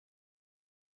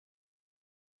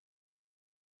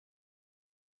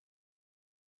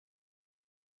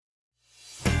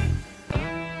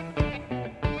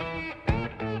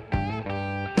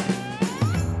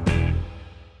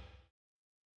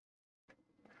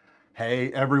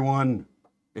Hey everyone,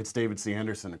 it's David C.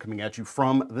 Anderson coming at you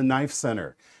from the Knife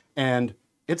Center. And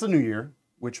it's a new year,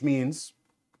 which means,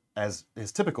 as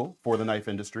is typical for the knife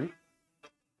industry,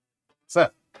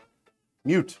 Seth,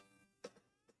 mute.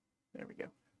 There we go.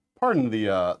 Pardon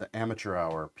the amateur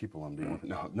hour people I'm dealing with.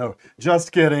 No,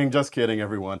 just kidding,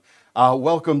 everyone.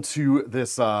 Welcome to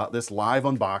this live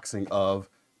unboxing of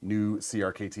new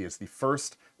CRKT. It's the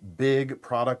first big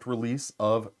product release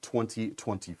of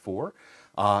 2024.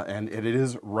 And it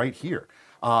is right here.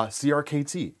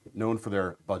 CRKT, known for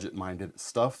their budget-minded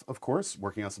stuff, of course,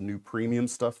 working on some new premium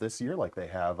stuff this year, like they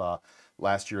have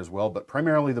last year as well, but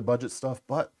primarily the budget stuff.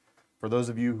 But for those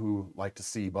of you who like to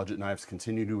see budget knives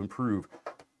continue to improve,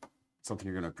 something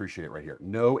you're going to appreciate right here.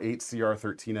 No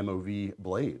 8CR13 MOV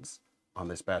blades on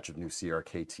this batch of new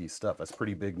CRKT stuff. That's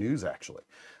pretty big news, actually.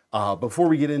 Before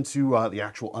we get into the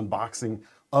actual unboxing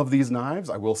of these knives,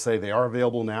 I will say they are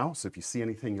available now, so if you see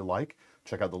anything you like,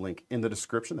 check out the link in the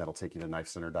description. That'll take you to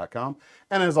KnifeCenter.com.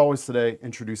 And as always today,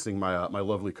 introducing my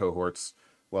lovely cohorts.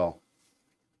 Well,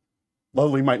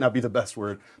 lovely might not be the best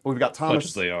word, but we've got Thomas. Such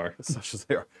as they are. Such as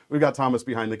they are. We've got Thomas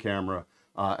behind the camera,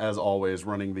 as always,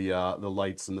 running the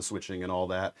lights and the switching and all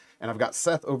that. And I've got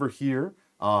Seth over here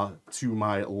to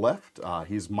my left.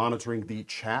 He's monitoring the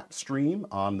chat stream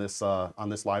on this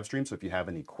live stream. So if you have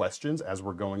any questions as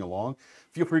we're going along,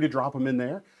 feel free to drop them in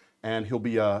there. And he'll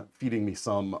be feeding me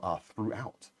some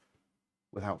throughout.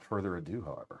 Without further ado,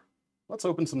 however, let's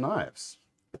open some knives.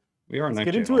 We are. Let's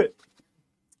get into it.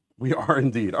 We are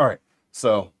indeed. All right.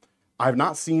 So I've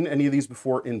not seen any of these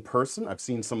before in person. I've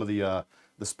seen some of the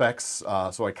specs,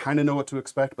 so I kind of know what to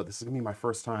expect. But this is gonna be my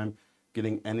first time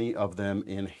getting any of them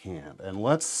in hand. And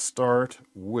let's start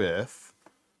with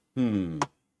Let's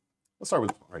start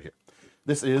with right here.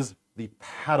 This is the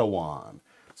Padawan.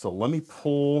 So let me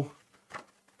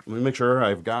make sure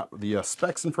I've got the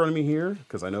specs in front of me here,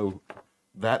 because I know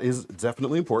that is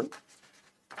definitely important.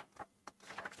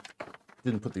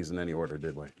 Didn't put these in any order,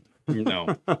 did we?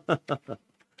 No.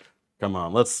 Come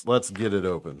on, let's get it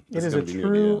open. It is a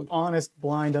true, honest,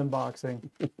 blind unboxing.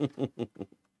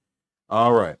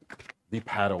 All right, the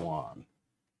Padawan.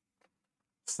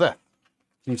 Seth,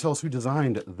 can you tell us who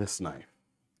designed this knife?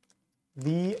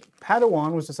 The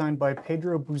Padawan was designed by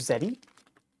Pedro Buzetti.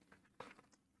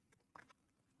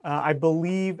 I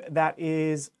believe that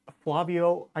is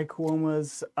Flavio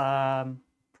Icuoma's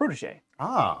protege.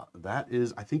 That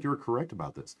is, I think you're correct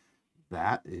about this.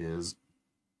 That is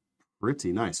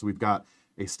pretty nice. So we've got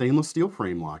a stainless steel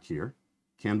frame lock here,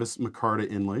 canvas micarta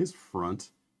inlays, front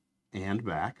and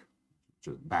back,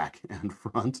 back and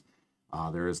front.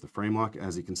 There is the frame lock,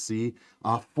 as you can see.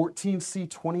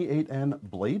 14C28N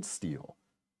blade steel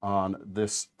on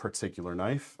this particular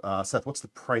knife. Seth, what's the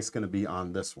price going to be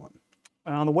on this one?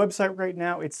 On the website right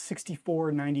now, it's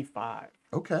 $64.95.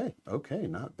 Okay,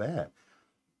 not bad.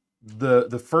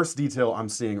 The first detail I'm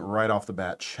seeing right off the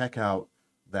bat, check out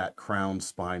that crown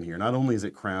spine here. Not only is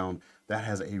it crowned, that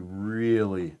has a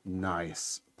really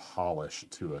nice polish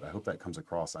to it. I hope that comes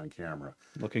across on camera.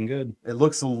 Looking good. It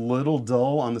looks a little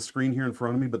dull on the screen here in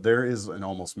front of me, but there is an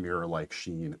almost mirror-like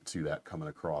sheen to that coming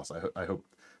across. I hope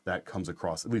that comes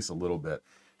across at least a little bit,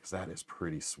 because that is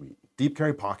pretty sweet. Deep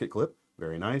carry pocket clip.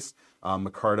 Very nice.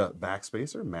 Micarta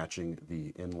backspacer matching the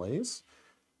inlays.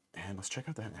 And let's check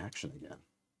out that action again.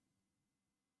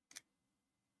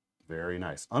 Very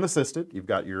nice. Unassisted. You've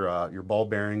got your ball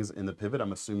bearings in the pivot.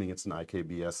 I'm assuming it's an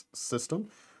IKBS system.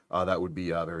 That would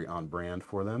be very on brand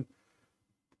for them.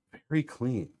 Very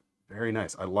clean. Very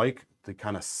nice. I like the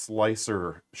kind of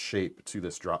slicer shape to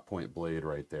this drop point blade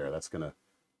right there. That's gonna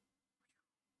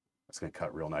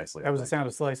cut real nicely. That was the sound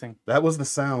of slicing. That was the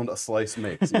sound a slice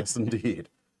makes, yes indeed.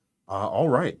 All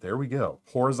right, there we go.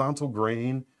 Horizontal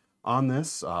grain on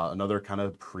this, another kind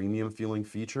of premium feeling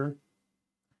feature.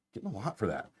 Getting a lot for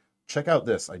that. Check out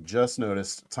this, I just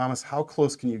noticed. Thomas, how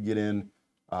close can you get in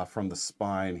from the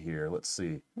spine here? Let's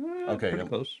see. Okay, pretty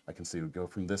close. I can see we go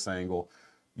from this angle.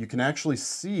 You can actually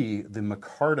see the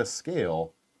micarta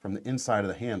scale from the inside of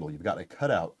the handle. You've got a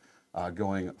cutout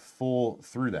going full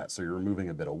through that. So you're removing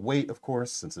a bit of weight, of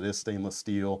course, since it is stainless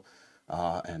steel,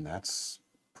 and that's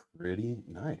pretty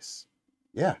nice.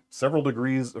 Yeah, several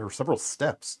degrees or several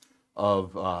steps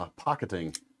of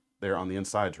pocketing there on the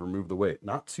inside to remove the weight.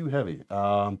 Not too heavy.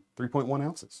 3.1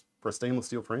 ounces for a stainless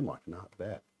steel frame lock. Not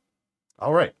bad.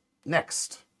 All right,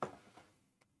 next.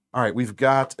 All right,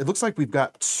 it looks like we've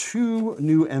got two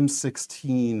new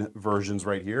M16 versions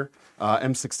right here.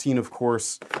 M16, of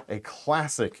course, a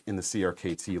classic in the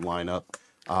CRKT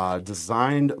lineup,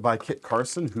 designed by Kit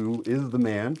Carson, who is the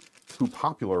man who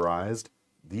popularized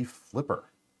the flipper,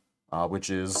 which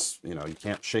is, you know, you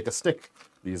can't shake a stick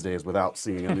these days without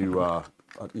seeing a new,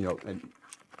 you know, and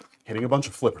hitting a bunch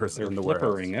of flippers They're in the warehouse.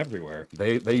 flippering everywhere.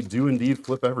 They do indeed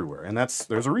flip everywhere, and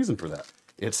there's a reason for that.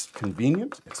 It's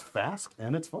convenient, it's fast,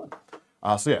 and it's fun.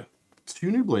 So yeah,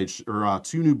 two new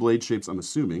blade shapes. I'm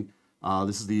assuming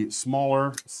this is the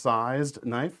smaller sized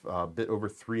knife, a bit over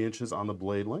 3 inches on the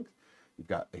blade length. You've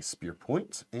got a spear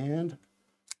point and I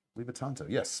believe a tanto.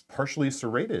 Yes, partially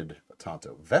serrated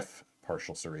tanto. VEF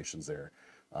partial serrations there.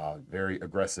 Very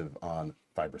aggressive on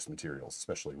fibrous materials,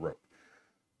 especially rope.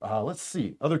 Let's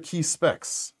see, other key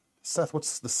specs. Seth,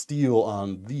 what's the steel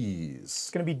on these?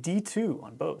 It's going to be D2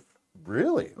 on both.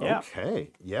 Really? Yeah.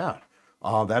 Okay, yeah.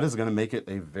 That is going to make it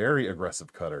a very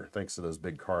aggressive cutter, thanks to those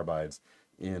big carbides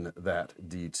in that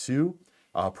D2.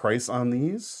 Price on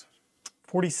these?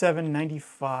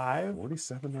 $47.95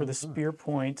 $47.95 for the spear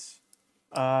point,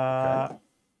 Okay.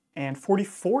 and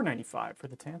 $44.95 for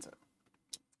the tanto.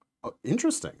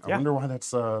 Interesting. I Yeah. wonder why that's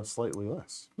slightly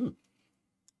less.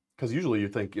 Because usually you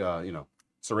think, you know,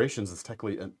 serrations is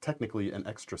technically an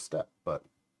extra step, but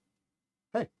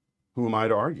hey, who am I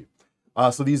to argue?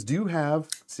 So these do have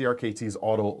CRKT's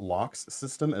auto locks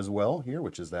system as well here,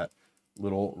 which is that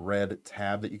little red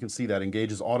tab that you can see that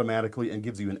engages automatically and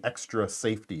gives you an extra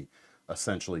safety,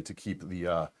 essentially, to keep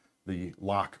the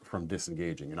lock from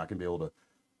disengaging. You're not going to be able to...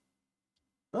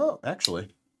 Oh, actually,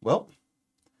 well,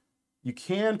 you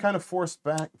can kind of force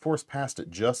past it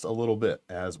just a little bit,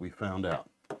 as we found out.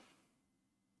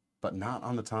 But not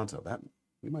on the tanto. That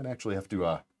we might actually have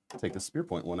to take the spear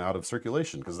point one out of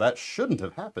circulation, because that shouldn't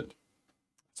have happened.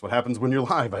 That's what happens when you're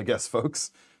live, I guess,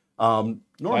 folks. Glad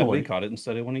Normally, we caught it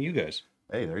instead of one of you guys.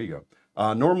 hey, there you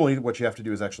go. Normally, what you have to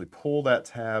do is actually pull that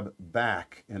tab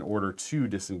back in order to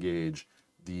disengage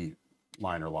the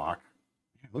liner lock.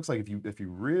 It looks like if you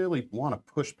really want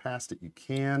to push past it, you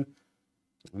can.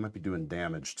 We might be doing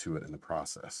damage to it in the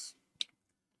process.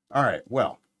 All right,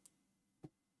 well,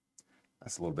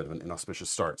 that's a little bit of an inauspicious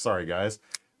start. Sorry, guys.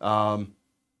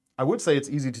 I would say it's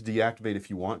easy to deactivate if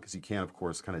you want, because you can, of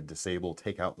course, kind of disable,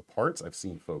 take out the parts. I've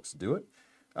seen folks do it.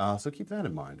 So keep that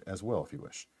in mind as well if you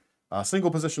wish.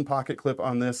 Single position pocket clip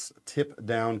on this, tip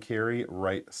down carry,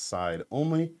 right side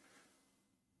only.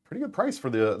 Pretty good price for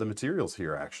the materials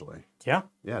here, actually. Yeah.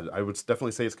 Yeah, I would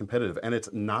definitely say it's competitive, and it's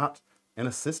not an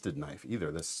assisted knife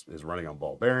either. This is running on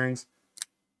ball bearings,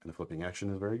 and the flipping action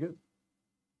is very good.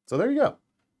 So there you go.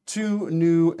 2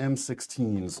 new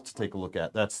M16s to take a look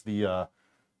at. That's the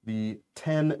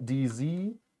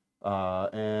 10DZ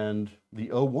and the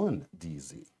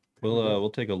 01DZ. We'll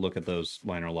take a look at those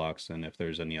liner locks, and if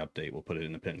there's any update, we'll put it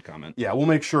in the pinned comment. Yeah, we'll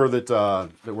make sure that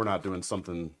that we're not doing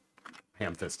something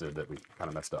ham-fisted that we kind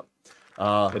of messed up.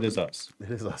 It is us. It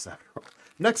is us after all.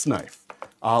 Next knife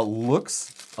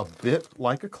looks a bit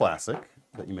like a classic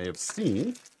that you may have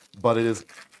seen, but it is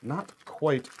not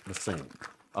quite the same.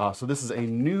 So this is a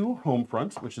new home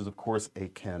front, which is of course a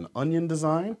Ken Onion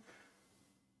design.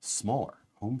 Smaller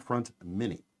home front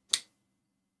mini.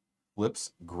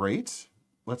 Flips great.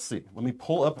 Let's see. Let me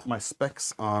pull up my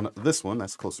specs on this one.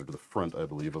 That's closer to the front, I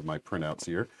believe, of my printouts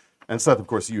here. And Seth, of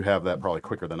course, you have that probably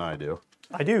quicker than I do.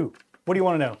 I do. What do you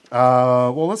want to know?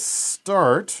 Well, let's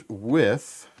start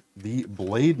with the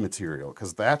blade material,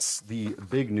 because that's the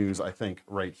big news, I think,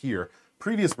 right here.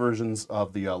 Previous versions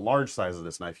of the large size of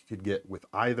this knife you could get with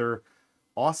either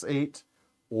AUS 8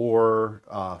 or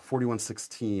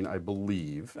 4116, I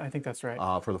believe. I think that's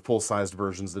right. For the full-sized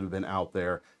versions that have been out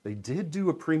there. They did do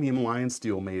a premium line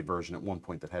steel made version at one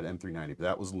point that had M390, but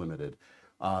that was limited.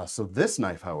 So this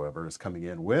knife, however, is coming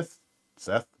in with,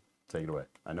 Seth, take it away.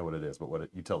 I know what it is, but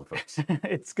you tell the folks.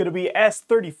 It's going to be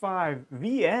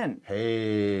S35VN.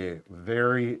 Hey,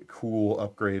 very cool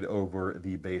upgrade over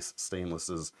the base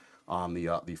stainlesses on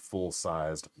the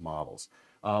full-sized models.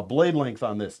 Blade length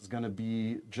on this is going to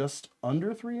be just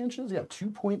under 3 inches. Yeah,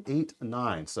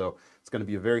 2.89. So it's going to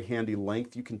be a very handy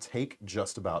length you can take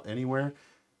just about anywhere.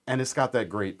 And it's got that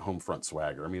great home front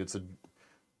swagger. I mean, it's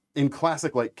in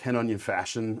classic like Ken Onion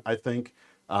fashion, I think.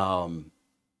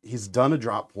 He's done a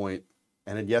drop point,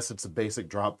 and yes, it's a basic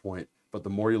drop point, but the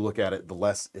more you look at it, the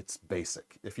less it's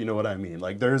basic, if you know what I mean.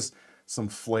 Like, there's some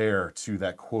flair to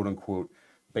that quote-unquote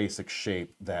basic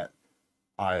shape that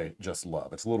I just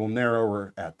love. It's a little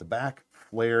narrower at the back,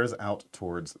 flares out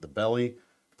towards the belly.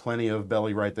 Plenty of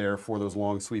belly right there for those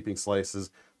long sweeping slices,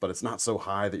 but it's not so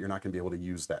high that you're not going to be able to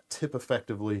use that tip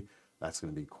effectively. That's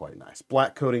going to be quite nice.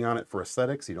 Black coating on it for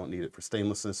aesthetics. You don't need it for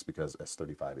stainlessness because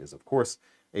S35 is, of course,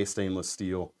 a stainless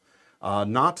steel.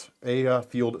 Not a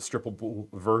field strippable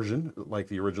version like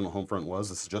the original Homefront was.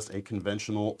 This is just a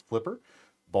conventional flipper.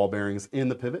 Ball bearings in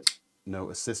the pivot. No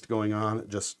assist going on,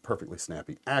 just perfectly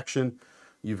snappy action.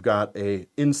 You've got a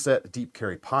inset deep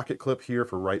carry pocket clip here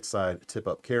for right side tip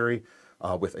up carry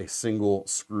with a single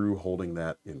screw holding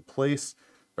that in place.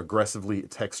 Aggressively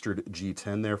textured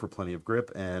G10 there for plenty of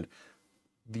grip, and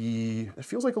it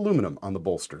feels like aluminum on the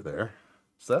bolster there.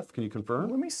 Seth, can you confirm?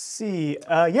 Let me see.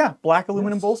 Yeah, black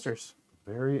aluminum bolsters.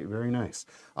 Very, very nice.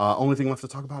 Only thing left to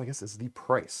talk about, I guess, is the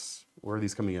price. Where are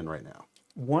these coming in right now?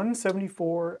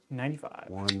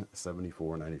 $174.95.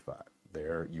 $174.95.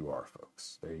 There you are,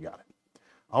 folks. There you got it.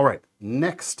 All right,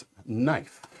 next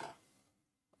knife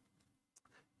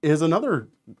is another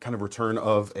kind of return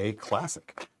of a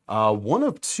classic. One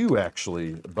of two,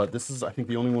 actually, but this is, I think,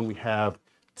 the only one we have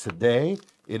today.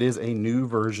 It is a new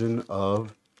version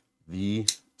of the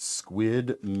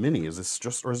Squid Mini. Is this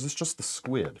just the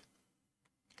Squid?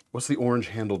 What's the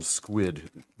orange-handled Squid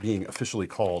being officially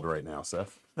called right now,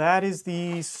 Seth? That is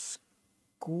the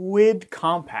Squid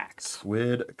Compact.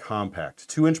 Squid Compact.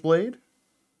 2-inch blade?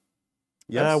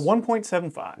 Yes.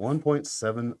 1.75.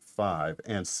 1.75.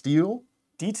 And steel?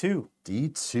 D2.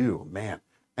 D2. Man.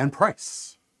 And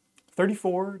price?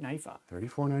 $34.95.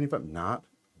 $34.95. Not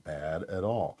bad at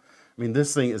all. I mean,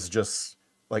 this thing is just,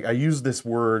 like, I use this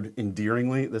word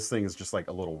endearingly. This thing is just like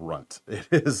a little runt. It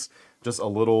is just a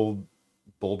little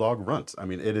bulldog runt. I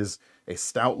mean, it is a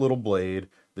stout little blade.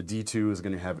 The D2 is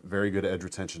going to have very good edge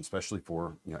retention, especially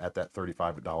for, at that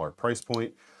 $35 price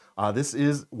point. This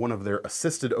is one of their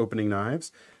assisted opening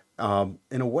knives.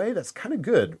 In a way that's kind of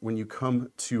good when you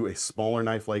come to a smaller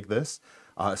knife like this,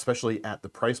 especially at the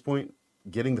price point.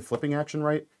 Getting the flipping action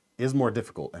right is more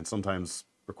difficult and sometimes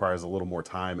requires a little more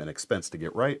time and expense to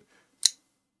get right.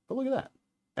 But look at that.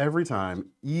 Every time,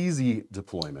 easy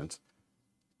deployment,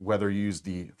 whether you use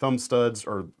the thumb studs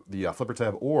or the flipper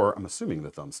tab, or I'm assuming the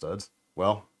thumb studs,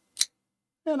 well,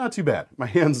 yeah, not too bad. My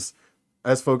hands,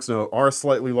 as folks know, are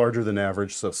slightly larger than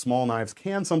average, so small knives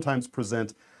can sometimes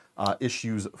present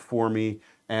issues for me.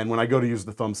 And when I go to use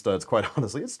the thumb studs, quite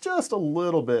honestly, it's just a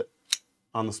little bit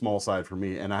on the small side for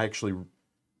me. And I actually,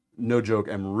 no joke,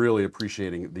 am really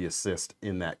appreciating the assist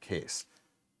in that case.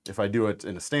 If I do it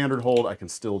in a standard hold, I can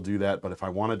still do that. But if I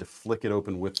wanted to flick it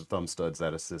open with the thumb studs,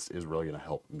 that assist is really going to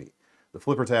help me. The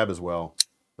flipper tab as well,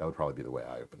 that would probably be the way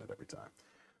I open it every time.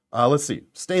 Let's see.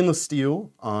 Stainless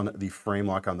steel on the frame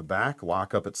lock on the back.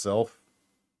 Lockup itself,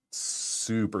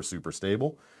 super, super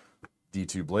stable.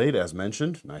 D2 blade, as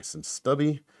mentioned, nice and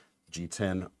stubby.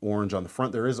 G10 orange on the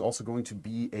front. There is also going to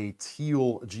be a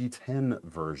teal G10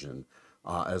 version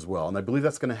as well. And I believe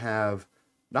that's going to have,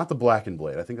 not the blackened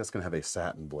blade, I think that's going to have a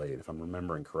satin blade, if I'm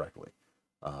remembering correctly.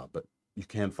 But you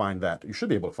can find that, you should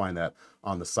be able to find that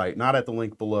on the site. Not at the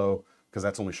link below, because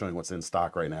that's only showing what's in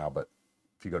stock right now, but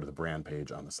if you go to the brand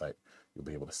page on the site, you'll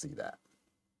be able to see that.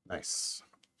 Nice.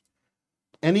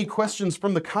 Any questions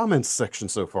from the comments section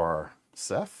so far,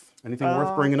 Seth? Anything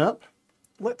worth bringing up?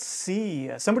 Let's see.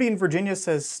 Somebody in Virginia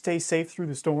says, stay safe through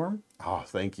the storm. Oh,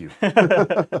 thank you.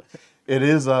 It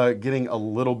is getting a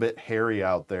little bit hairy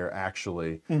out there,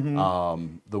 actually.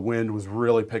 The wind was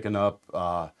really picking up,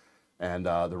 and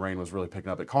the rain was really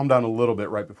picking up. It calmed down a little bit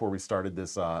right before we started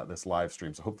this live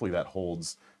stream, so hopefully that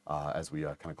holds as we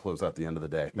kind of close out the end of the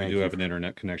day. We do have an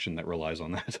internet connection that relies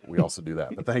on that. We also do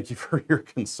that, but thank you for your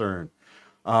concern.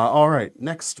 All right,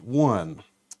 next one.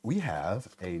 We have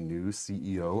a new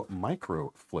CEO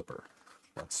micro flipper.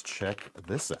 Let's check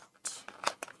this out.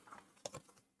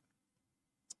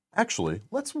 Actually,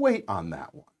 let's wait on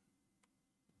that one.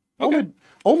 Okay.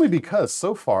 Only because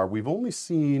so far we've only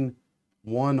seen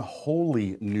one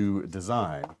wholly new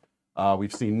design.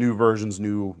 We've seen new versions,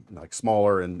 new, like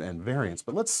smaller and variants,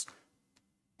 but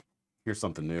here's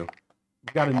something new.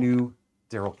 We've got a new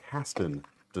Daryl Caston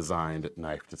designed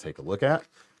knife to take a look at,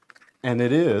 and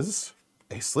it is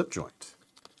a slip joint.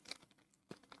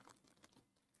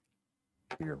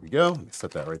 Here we go. Let me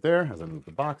set that right there as I move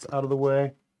the box out of the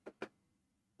way.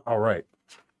 All right.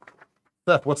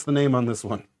 Seth, what's the name on this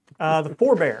one? The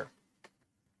Forebear.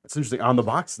 It's interesting. On the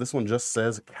box, this one just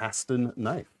says Caston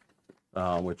knife,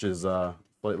 which is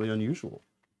slightly unusual.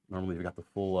 Normally, you've got the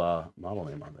full model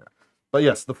name on there. But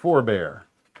yes, the Forebear.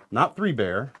 Not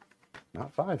 3-bear,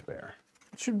 not 5-bear.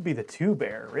 It should be the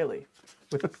 2-bear, really.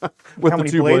 With With how the many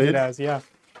two blades blades? it has, yeah.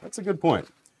 That's a good point.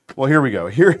 Well, here we go.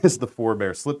 Here is the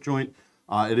Forebear slip joint.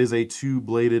 It is a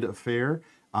 2-bladed affair,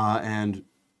 and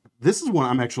this is one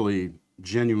I'm actually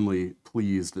genuinely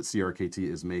pleased that CRKT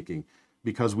is making,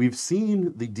 because we've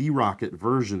seen the D-Rocket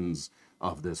versions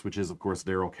of this, which is, of course,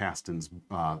 Daryl Caston's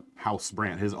house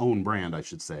brand, his own brand, I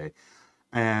should say.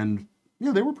 And,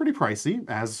 they were pretty pricey,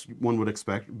 as one would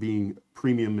expect, being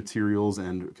premium materials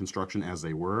and construction as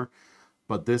they were.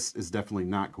 But this is definitely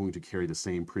not going to carry the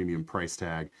same premium price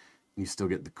tag. You still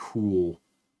get the cool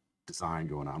design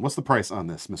going on. What's the price on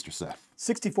this, Mr. Seth?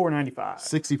 $64.95.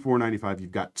 $64.95.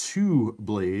 You've got two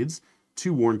blades,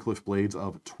 two Wharncliffe blades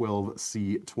of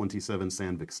 12C27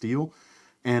 Sandvik steel.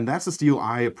 And that's a steel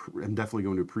I am definitely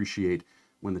going to appreciate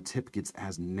when the tip gets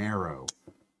as narrow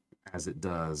as it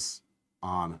does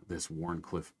on this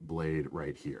Wharncliffe blade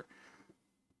right here.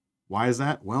 Why is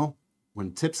that? Well,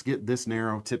 when tips get this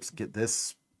narrow, tips get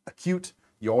this acute,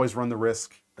 you always run the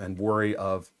risk and worry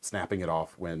of snapping it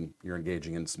off when you're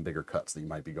engaging in some bigger cuts that you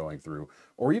might be going through,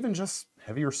 or even just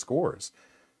heavier scores.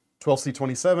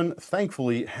 12C27,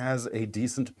 thankfully, has a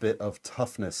decent bit of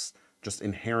toughness just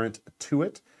inherent to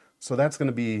it, so that's going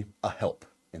to be a help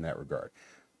in that regard.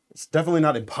 It's definitely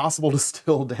not impossible to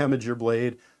still damage your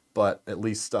blade, but at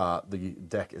least the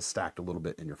deck is stacked a little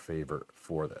bit in your favor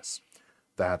for this.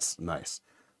 That's nice.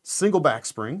 Single back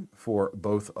spring for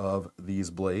both of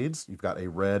these blades. You've got a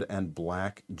red and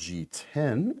black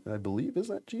G10, I believe. Is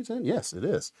that G10? Yes, it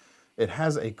is. It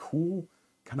has a cool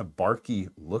kind of barky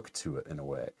look to it in a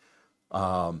way.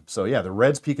 So yeah, the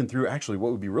red's peeking through. Actually,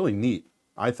 what would be really neat,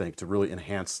 I think, to really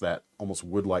enhance that almost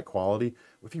wood-like quality,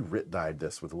 if you dyed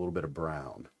this with a little bit of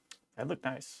brown. That'd look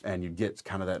nice. And you get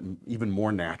kind of that even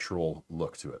more natural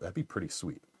look to it. That'd be pretty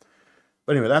sweet.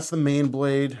 But anyway, that's the main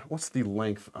blade. What's the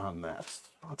length on that?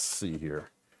 Let's see here.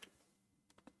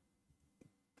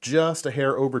 Just a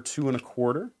hair over 2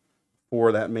 1/4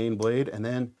 for that main blade. And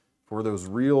then for those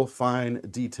real fine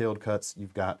detailed cuts,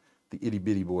 you've got the itty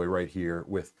bitty boy right here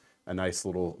with a nice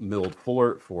little milled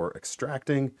fuller for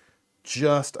extracting.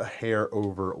 Just a hair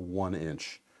over 1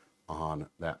 inch on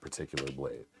that particular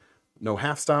blade. No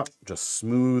half stop, just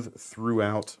smooth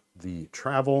throughout the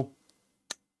travel.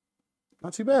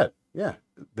 Not too bad. Yeah,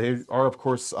 they are, of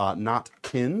course, not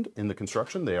pinned in the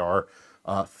construction. They are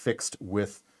fixed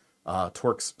with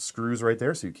Torx screws right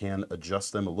there, so you can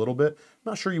adjust them a little bit.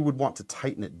 I'm not sure you would want to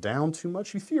tighten it down too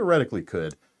much. You theoretically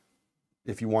could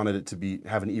if you wanted it to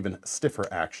have an even stiffer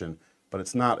action, but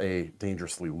it's not a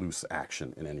dangerously loose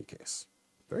action in any case.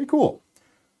 Very cool.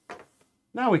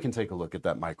 Now we can take a look at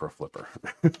that micro flipper.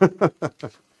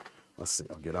 Let's see,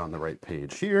 I'll get on the right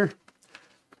page here.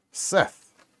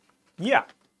 Seth. Yeah.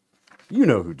 You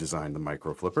know who designed the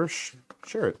micro flipper.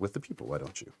 Share it with the people, why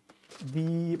don't you?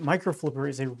 The micro flipper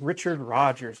is a Richard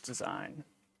Rogers design.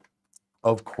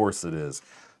 Of course it is.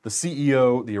 The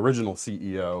CEO, the original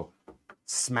CEO,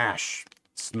 smash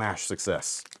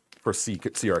success for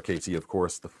CRKT, of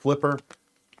course. The flipper,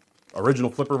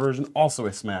 original flipper version, also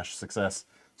a smash success.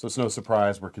 So it's no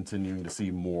surprise we're continuing to see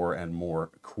more and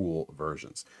more cool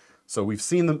versions. So we've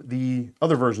seen the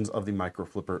other versions of the micro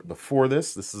flipper before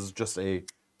this. This is just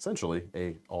essentially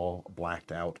a all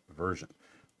blacked out version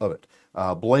of it.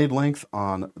 Blade length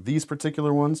on these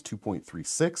particular ones,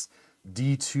 2.36.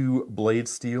 D2 blade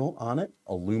steel on it,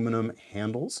 aluminum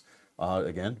handles.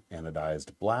 Again,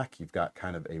 anodized black. You've got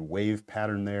kind of a wave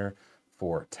pattern there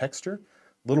for texture.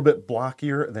 A little bit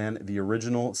blockier than the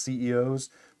original CEOs,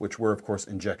 which were, of course,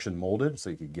 injection molded, so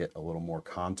you could get a little more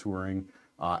contouring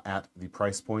at the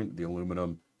price point. The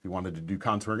aluminum, if you wanted to do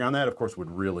contouring on that, of course, would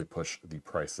really push the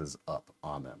prices up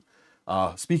on them.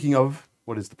 Speaking of,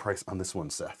 what is the price on this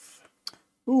one, Seth?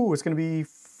 Ooh, it's going to be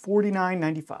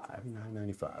 $49.95.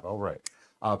 $49.95, all right.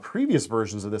 Previous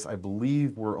versions of this, I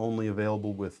believe, were only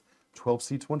available with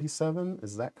 12C27.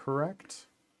 Is that correct?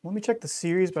 Let me check the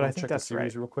series, but I think that's check the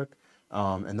series right. real quick.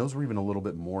 And those were even a little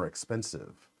bit more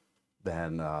expensive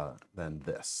than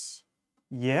this.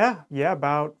 Yeah,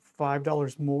 about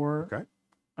 $5 more. Okay.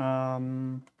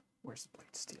 Where's the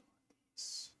blade steel?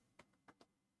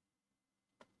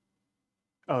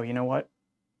 Oh, you know what?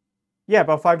 Yeah,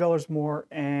 about $5 more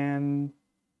and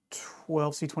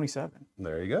 12C27.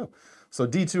 There you go. So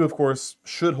D2, of course,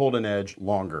 should hold an edge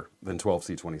longer than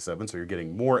 12C27, so you're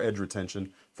getting more edge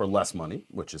retention for less money,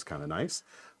 which is kind of nice.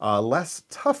 Less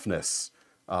toughness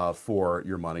for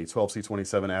your money.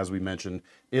 12C27, as we mentioned,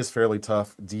 is fairly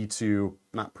tough. D2,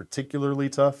 not particularly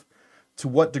tough. To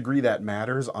what degree that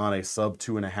matters on a sub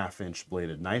 2.5-inch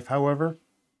bladed knife, however,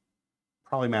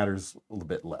 probably matters a little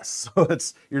bit less. So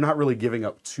you're not really giving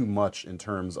up too much in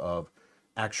terms of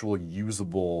actual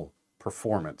usable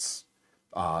performance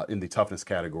in the toughness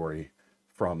category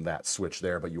from that switch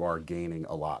there, but you are gaining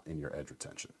a lot in your edge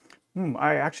retention.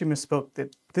 I actually misspoke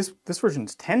that this version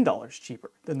is $10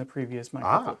 cheaper than the previous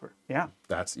micro flipper. Yeah.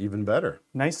 That's even better.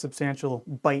 Nice substantial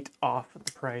bite off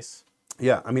the price.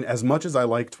 Yeah, I mean, as much as I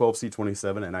like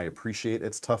 12C27 and I appreciate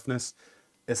its toughness,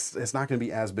 it's not going to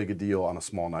be as big a deal on a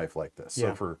small knife like this.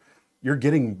 Yeah. So you're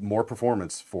getting more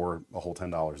performance for a whole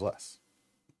 $10 less.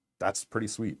 That's pretty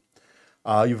sweet.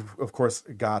 You've, of course,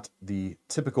 got the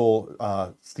typical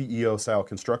CEO-style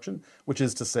construction, which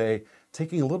is to say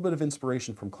taking a little bit of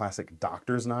inspiration from classic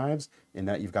doctor's knives in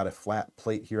that you've got a flat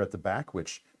plate here at the back,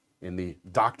 which in the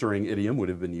doctoring idiom would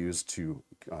have been used to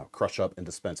crush up and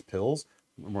dispense pills.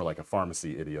 More like a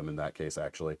pharmacy idiom in that case,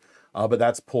 actually. But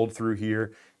that's pulled through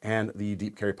here, and the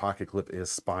deep carry pocket clip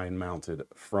is spine mounted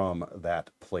from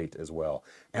that plate as well.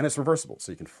 And it's reversible,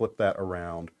 so you can flip that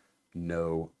around,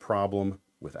 no problem,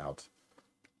 without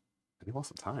any loss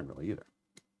of time, really, either.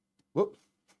 Whoop.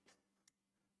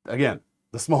 Again,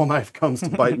 the small knife comes to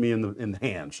bite me in the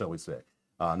hand, shall we say.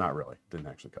 Not really, didn't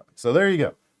actually cut me. So there you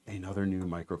go, another new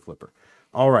micro flipper.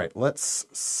 All right, let's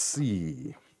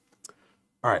see.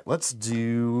 All right, let's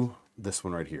do this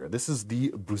one right here. This is the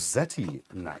Buzetti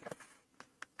knife.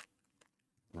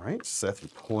 All right, Seth, you're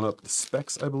pulling up the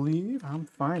specs, I believe. I'm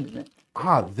finding it.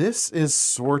 This is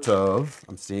sort of,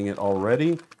 I'm seeing it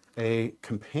already, a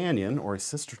companion or a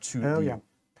sister to the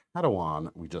Padawan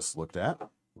we just looked at.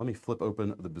 Let me flip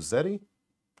open the Buzetti.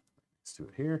 Let's do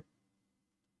it here.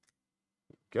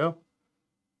 There we go.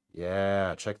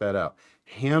 Yeah, check that out.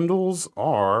 Handles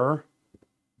are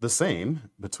the same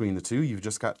between the two. You've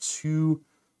just got two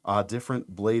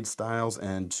different blade styles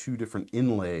and two different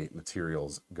inlay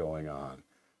materials going on.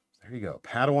 There you go.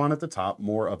 Padawan at the top,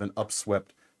 more of an upswept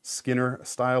Skinner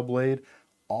style blade,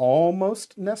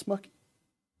 almost Nessmuck-ish.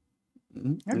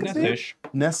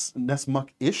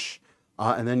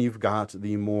 And then you've got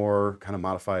the more kind of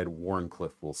modified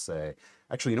Warncliffe, we'll say.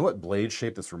 Actually, you know what blade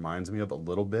shape this reminds me of a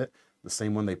little bit? The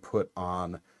same one they put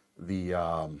on the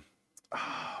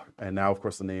and now, of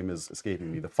course, the name is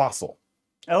escaping me. The Fossil.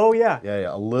 Oh, yeah.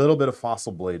 Yeah. A little bit of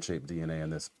Fossil blade-shaped DNA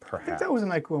in this, perhaps. I think that was an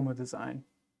Iquoma design.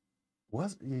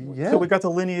 Yeah. So we got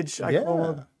the lineage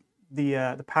Iquoma, the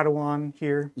Padawan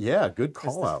here. Yeah, good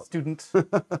call out. Student.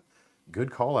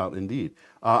 Good call out, indeed.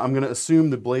 I'm going to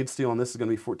assume the blade steel on this is going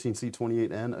to be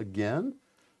 14C28N again.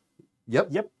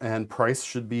 Yep. And price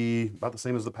should be about the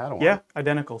same as the Padawan. Yeah,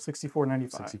 identical,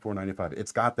 $64.95. $64.95.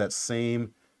 It's got that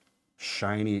same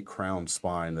shiny crown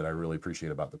spine that I really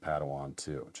appreciate about the Padawan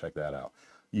too. Check that out.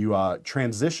 You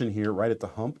transition here right at the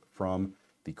hump from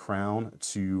the crown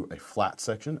to a flat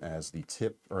section as the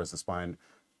tip, or as the spine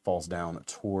falls down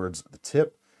towards the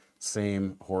tip.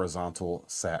 Same horizontal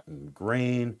satin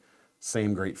grain,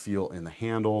 same great feel in the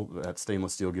handle. That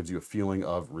stainless steel gives you a feeling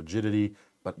of rigidity,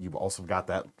 but you've also got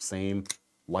that same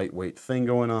lightweight thing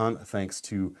going on thanks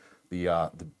to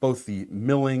both the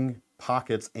milling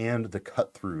pockets and the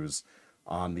cut-throughs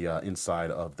on the inside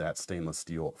of that stainless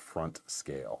steel front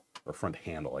scale, or front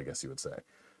handle, I guess you would say.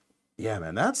 Yeah,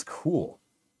 man, that's cool.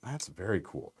 That's very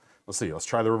cool. Let's see, let's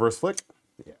try the reverse flick.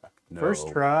 Yeah, First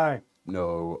try.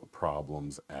 No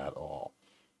problems at all.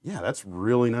 Yeah, that's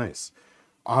really nice.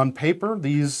 On paper,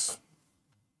 these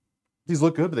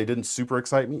look good, but they didn't super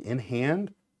excite me. In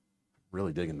hand,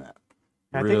 really digging that.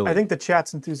 I think the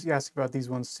chat's enthusiastic about these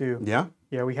ones too. Yeah?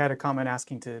 Yeah, we had a comment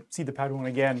asking to see the Padawan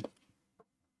again.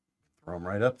 Throw them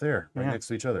right up there, right next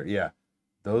to each other. Yeah,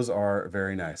 those are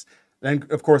very nice. And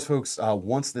of course, folks,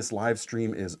 once this live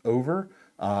stream is over,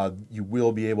 you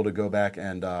will be able to go back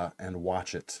and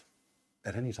watch it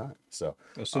at any time. So,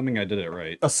 assuming I did it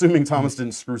right. Assuming Thomas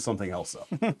didn't screw something else up.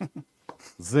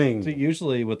 Zing. So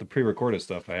usually with the pre-recorded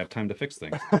stuff, I have time to fix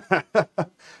things.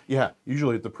 Yeah,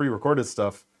 usually with the pre-recorded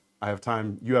stuff, I have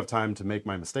time. You have time to make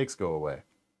my mistakes go away.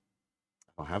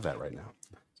 I don't have that right now.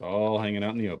 It's all hanging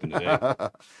out in the open today.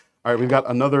 All right, we've got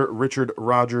another Richard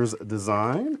Rogers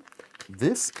design.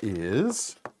 This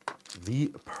is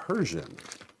the Persian.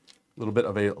 A little bit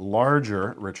of a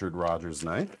larger Richard Rogers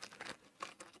knife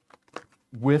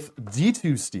with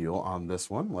D2 steel on this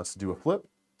one. Let's do a flip.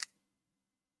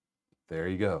 There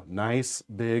you go. Nice,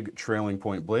 big trailing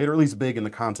point blade, or at least big in the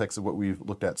context of what we've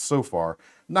looked at so far.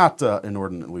 Not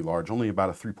inordinately large, only about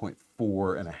a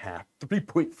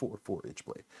 3.44 inch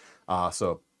blade.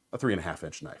 So a 3.5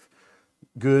 inch knife.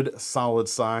 Good, solid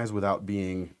size without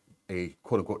being a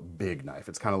quote-unquote big knife.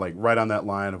 It's kind of like right on that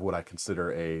line of what I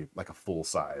consider a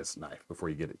full-size knife before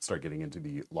you start getting into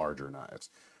the larger knives.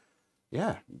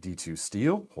 Yeah, D2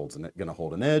 steel, gonna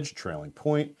hold an edge, trailing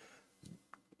point,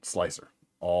 slicer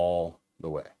all the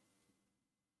way.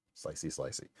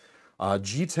 Slicey.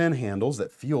 G10 handles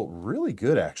that feel really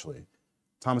good, actually.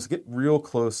 Thomas, get real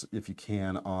close if you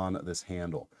can on this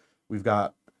handle. We've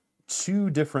got two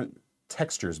different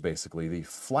textures, basically. The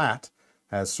flat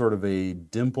has sort of a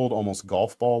dimpled, almost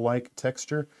golf ball-like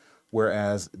texture,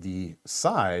 whereas the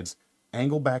sides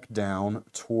angle back down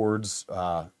towards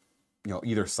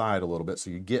either side a little bit, so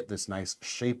you get this nice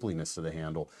shapeliness to the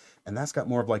handle, and that's got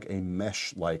more of like a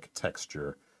mesh-like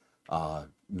texture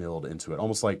milled into it,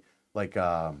 almost like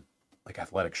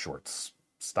athletic shorts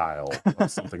style of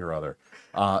something or other.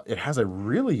 It has a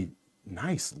really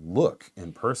nice look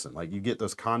in person. Like, you get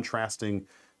those contrasting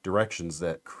directions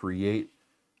that create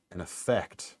an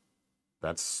effect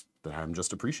that I'm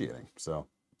just appreciating. So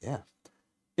yeah.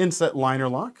 Inset liner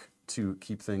lock to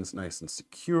keep things nice and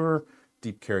secure.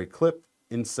 Deep carry clip.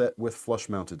 Inset with flush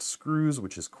mounted screws,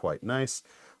 which is quite nice.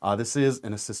 This is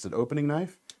an assisted opening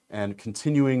knife, and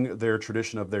continuing their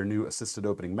tradition of their new assisted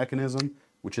opening mechanism,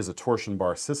 which is a torsion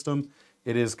bar system.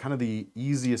 It is kind of the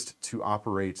easiest to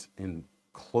operate in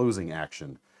closing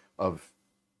action of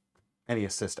any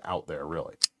assist out there,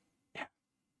 really. Yeah.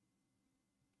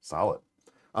 Solid.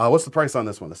 What's the price on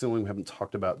this one? That's the only one we haven't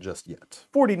talked about just yet.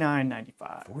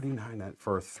 $49.95. $49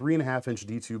 for a 3.5-inch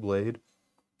D2 blade.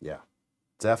 Yeah,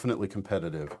 definitely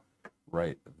competitive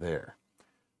right there.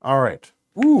 All right.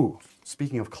 Ooh,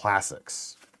 speaking of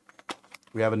classics,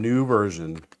 we have a new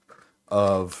version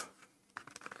of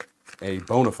a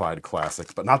bona fide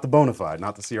classic, but not the bona fide,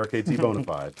 not the CRKT bona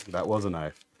fide. That was a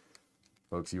knife.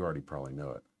 Folks, you already probably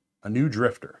know it. A new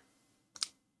drifter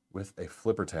with a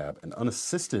flipper tab, an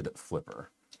unassisted flipper.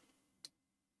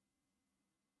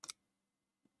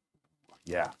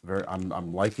 Yeah,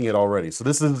 I'm liking it already. So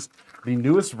this is the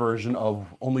newest version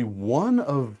of only one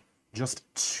of just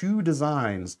 2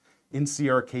 designs in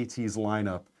CRKT's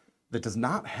lineup that does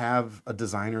not have a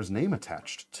designer's name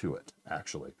attached to it,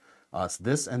 actually. It's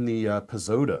this and the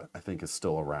Pizzoda, I think, is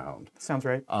still around. Sounds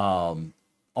right.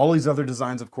 All these other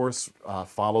designs, of course,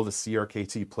 follow the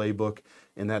CRKT playbook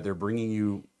in that they're bringing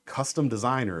you custom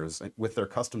designers with their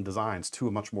custom designs to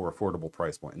a much more affordable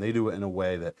price point. And they do it in a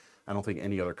way that I don't think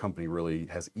any other company really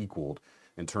has equaled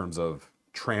in terms of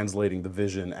translating the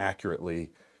vision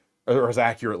accurately, or as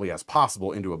accurately as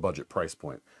possible, into a budget price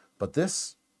point. But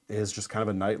this is just kind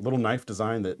of a little knife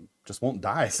design that just won't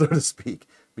die, so to speak,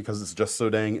 because it's just so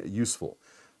dang useful.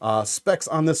 Specs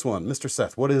on this one, Mr.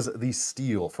 Seth, what is the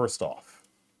steel, first off?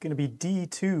 Going to be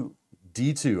D2.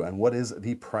 D2, and what is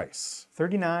the price?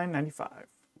 $39.95.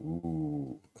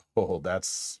 Ooh, oh,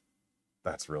 that's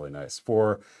really nice.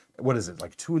 For, what is it,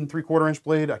 like 2 3/4-inch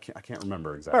blade? I can't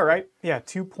remember exactly. All right, yeah,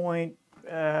 2.9,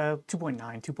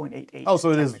 2.88. Oh,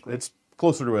 so it's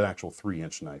closer to an actual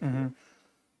 3-inch knife. Mm-hmm.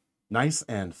 Nice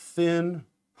and thin,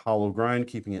 hollow grind,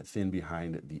 keeping it thin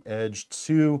behind the edge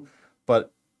too.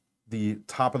 But the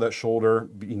top of that shoulder,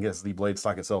 being as the blade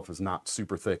stock itself is not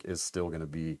super thick, is still going to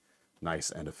be nice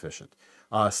and efficient.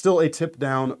 Still a tip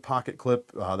down pocket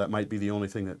clip. That might be the only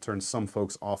thing that turns some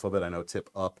folks off of it. I know tip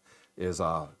up is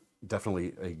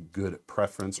definitely a good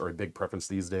preference, or a big preference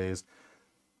these days.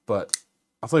 But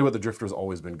I'll tell you what the drifter's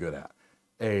always been good at.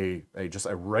 Just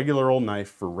a regular old knife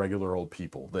for regular old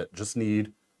people that just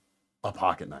need a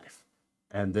pocket knife.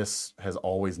 And this has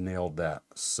always nailed that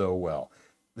so well.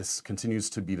 This continues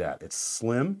to be that. It's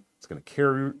slim. It's going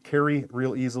to carry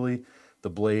real easily. The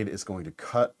blade is going to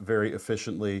cut very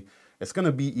efficiently. It's going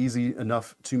to be easy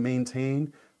enough to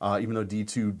maintain, even though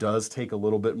D2 does take a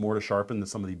little bit more to sharpen than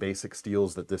some of the basic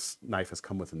steels that this knife has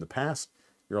come with in the past.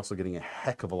 You're also getting a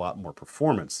heck of a lot more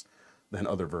performance than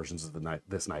other versions of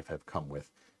this knife have come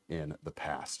with in the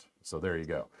past. So there you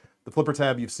go. The flipper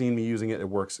tab, you've seen me using it. It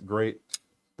works great.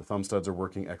 The thumb studs are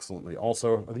working excellently.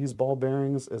 Also, are these ball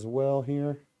bearings as well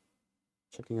here?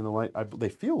 Checking in the light. They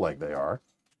feel like they are.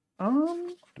 Do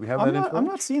we have that info? I'm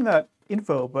not seeing that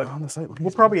info, but on the site,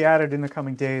 we'll probably add it in the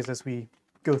coming days as we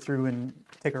go through and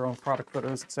take our own product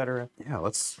photos, etc. Yeah,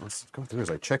 let's go through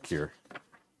as I check here.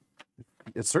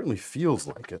 It certainly feels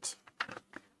like it.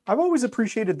 I've always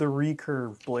appreciated the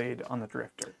recurve blade on the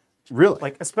drifter. Really?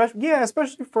 Like,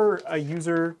 especially for a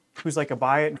user who's like a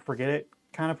buy it and forget it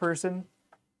kind of person.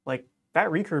 Like, that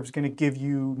recurve is going to give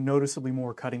you noticeably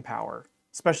more cutting power,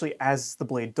 especially as the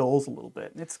blade dulls a little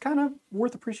bit. It's kind of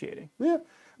worth appreciating. Yeah.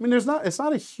 I mean, it's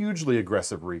not a hugely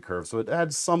aggressive recurve, so it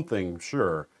adds something,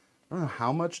 sure. I don't know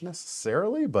how much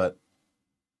necessarily, but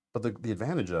the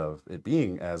advantage of it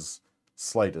being as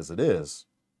slight as it is,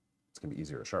 it's going to be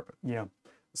easier to sharpen. Yeah.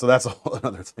 So that's a whole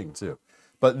other thing too.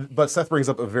 But Seth brings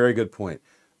up a very good point.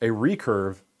 A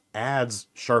recurve adds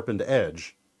sharpened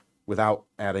edge without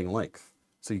adding length.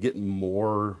 So you get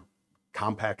more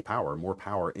compact power, more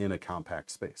power in a compact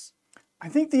space. I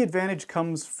think the advantage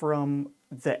comes from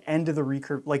the end of the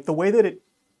recurve, like the way that it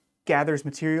gathers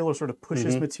material or sort of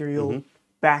pushes material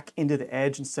back into the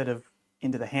edge instead of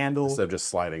into the handle. Instead of just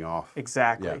sliding off.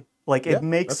 Exactly. Yeah. Like it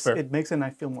makes a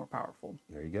knife feel more powerful.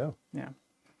 There you go. Yeah.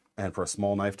 And for a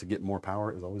small knife to get more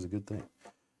power is always a good thing.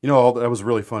 You know, that was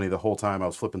really funny. The whole time I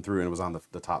was flipping through and it was on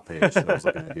the top page that I was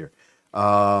looking at here.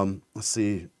 Let's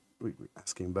see. We're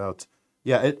asking about,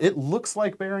 yeah, it looks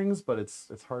like bearings, but it's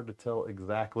hard to tell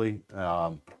exactly.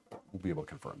 We'll be able to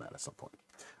confirm that at some point.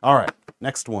 All right,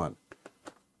 next one.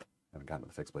 Haven't gotten to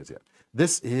the fixed blades yet.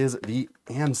 This is the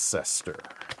Ancestor.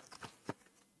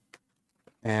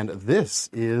 And this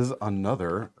is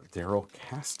another Daryl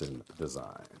Caston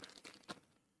design.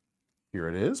 Here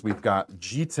it is. We've got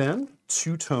G10,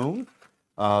 two-tone.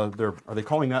 Are they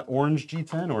calling that orange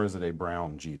G10 or is it a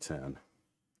brown G10?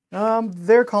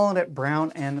 They're calling it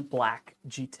brown and black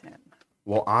G10.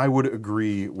 Well, I would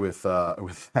agree with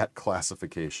that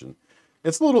classification.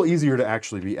 It's a little easier to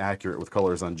actually be accurate with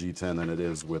colors on G10 than it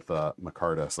is with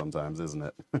micarta sometimes, isn't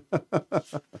it?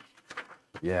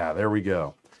 Yeah, there we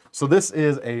go. So this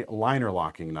is a liner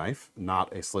locking knife,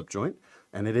 not a slip joint,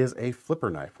 and it is a flipper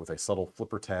knife with a subtle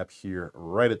flipper tab here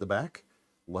right at the back.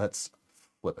 Let's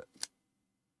flip it.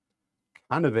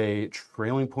 Kind of a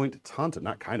trailing point Tonto,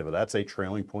 not kind of, that's a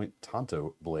trailing point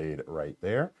Tonto blade right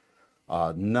there.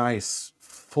 Nice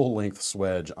full-length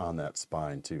swedge on that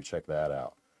spine too, check that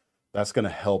out. That's gonna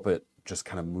help it just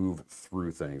kind of move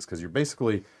through things because you're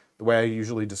basically, the way I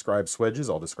usually describe swedges,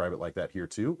 I'll describe it like that here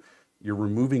too. You're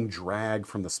removing drag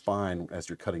from the spine as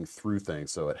you're cutting through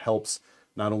things. So it helps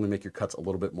not only make your cuts a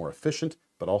little bit more efficient,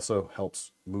 but also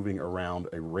helps moving around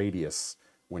a radius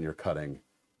when you're cutting,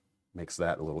 makes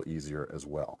that a little easier as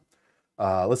well.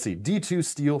 Let's see, D2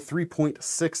 steel,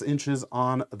 3.6 inches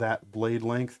on that blade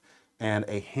length, and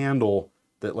a handle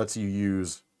that lets you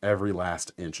use every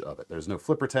last inch of it. There's no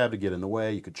flipper tab to get in the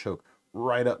way. You could choke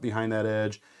right up behind that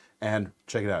edge. And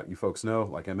check it out, you folks know,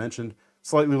 like I mentioned,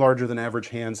 slightly larger than average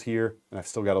hands here, and I've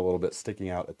still got a little bit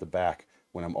sticking out at the back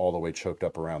when I'm all the way choked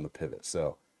up around the pivot.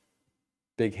 So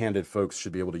big-handed folks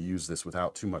should be able to use this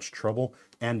without too much trouble,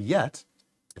 and yet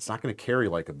it's not going to carry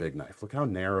like a big knife. Look how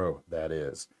narrow that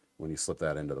is when you slip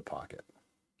that into the pocket.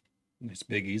 Nice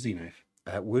big easy knife.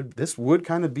 This would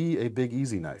kind of be a big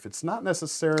easy knife. It's not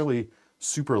necessarily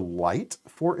super light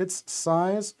for its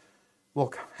size.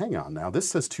 Well, hang on now. This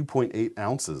says 2.8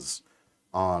 ounces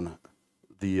on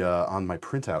the on my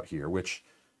printout here, which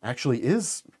actually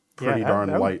is pretty darn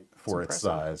light for its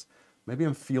size. Maybe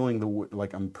I'm feeling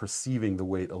like I'm perceiving the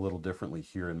weight a little differently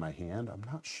here in my hand. I'm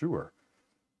not sure.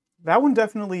 That one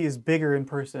definitely is bigger in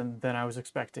person than I was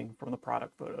expecting from the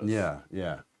product photos. Yeah,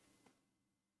 yeah.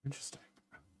 Interesting.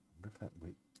 I wonder if that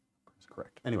weight is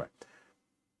correct. Anyway.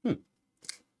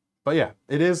 But yeah,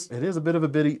 it is a bit of a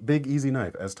big, easy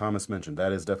knife, as Thomas mentioned.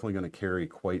 That is definitely going to carry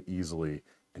quite easily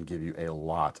and give you a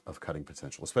lot of cutting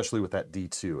potential, especially with that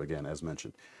D2, again, as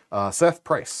mentioned. Seth,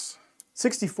 price?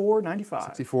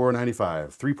 $64.95.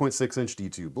 $64.95. 3.6-inch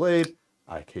D2 blade,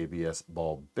 IKBS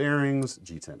ball bearings,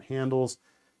 G10 handles.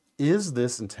 Is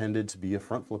this intended to be a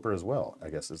front flipper as well,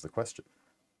 I guess is the question.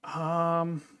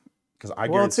 Well,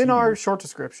 Well, it's in our short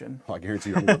description. I guarantee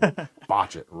you I'm going to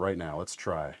botch it right now. Let's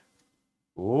try.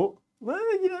 Oh, Well,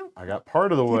 you know, I got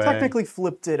part of the way. you technically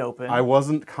flipped it open. I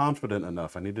wasn't confident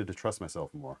enough. I needed to trust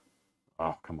myself more.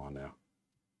 Oh, come on now.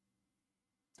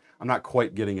 I'm not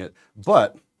quite getting it,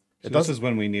 but This is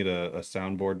when we need a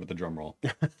soundboard with a drum roll.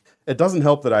 it doesn't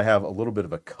help that I have a little bit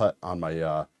of a cut on my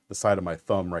the side of my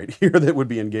thumb right here that would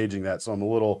be engaging that. So I'm a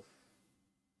little,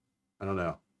 I don't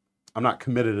know. I'm not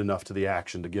committed enough to the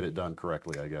action to get it done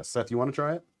correctly, I guess. Seth, you want to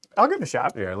try it? I'll give it a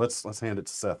shot. Yeah, let's hand it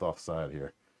to Seth offside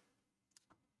here.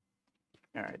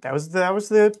 All right, that was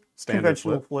the Standard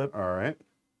conventional flip. All right.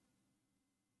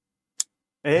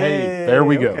 Hey, there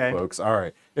we go, okay. folks. All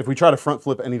right. If we try to front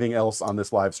flip anything else on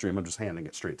this live stream, I'm just handing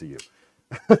it straight to you.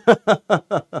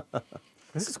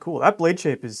 This is cool. That blade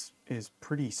shape is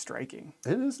pretty striking.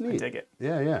 It is neat. I dig it.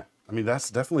 Yeah, yeah. I mean, that's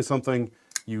definitely something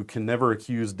you can never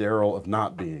accuse Daryl of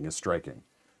not being, is striking.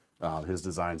 His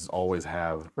designs always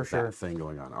have that thing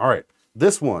going on. All right.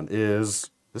 This one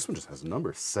just has a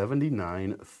number,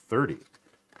 7930.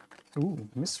 Ooh,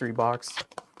 mystery box.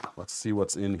 Let's see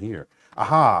what's in here.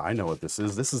 Aha, I know what this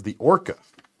is. This is the Orca.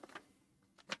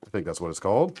 I think that's what it's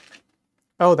called.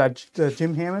 Oh, the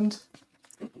Jim Hammond?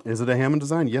 Is it a Hammond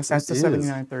design? Yes, that's it is. That's the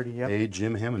 7930, yep. A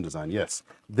Jim Hammond design, yes.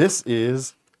 This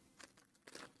is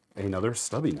another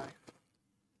stubby knife.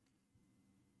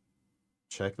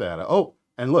 Check that out. Oh,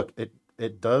 and look,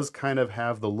 it does kind of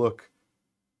have the look.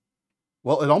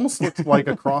 Well, it almost looks like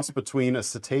a cross between a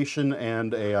cetacean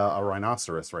and a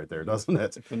rhinoceros right there, doesn't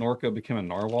it? If an orca became a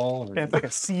narwhal? Or... Yeah, it's like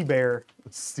a sea bear.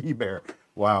 Sea bear.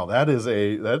 Wow,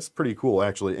 that's pretty cool,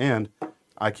 actually. And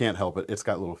I can't help it. It's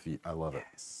got little feet. I love it.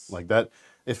 Like that.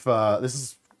 If this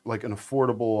is like an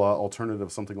affordable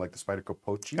alternative, something like the Spyderco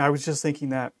Pochi. I was just thinking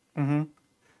that. Mm-hmm.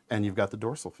 And you've got the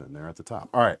dorsal fin there at the top.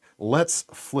 All right, let's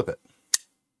flip it.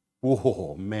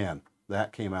 Whoa, man,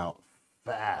 that came out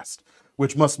fast.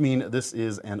 Which must mean this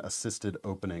is an assisted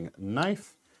opening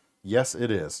knife. Yes, it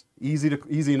is.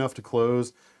 Easy enough to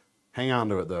close. Hang on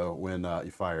to it though when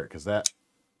you fire it, because that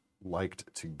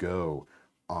liked to go.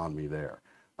 on me there.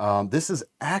 This is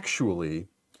actually,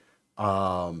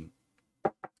 I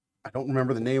don't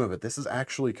remember the name of it. This is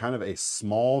actually kind of a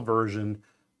small version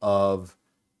of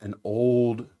an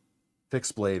old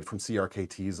fixed blade from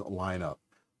CRKT's lineup.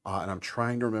 And I'm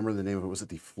trying to remember the name of it. Was it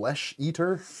the Flesh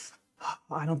Eater?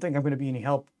 I don't think I'm going to be any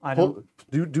help. I don't.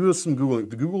 Do some Googling.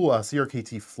 Google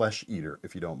CRKT Flesh Eater,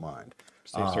 if you don't mind.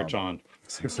 Save search on.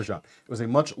 Save search on. It was a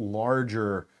much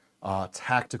larger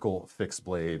tactical fixed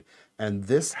blade, and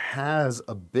this has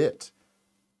a bit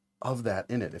of that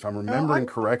in it, if I'm remembering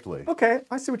correctly. Okay,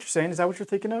 I see what you're saying. Is that what you're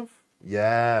thinking of?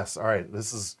 Yes. All right.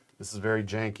 This is very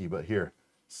janky, but here,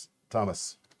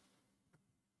 Thomas.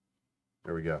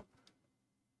 There we go.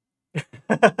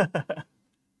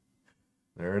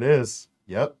 There it is.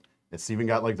 Yep. It's even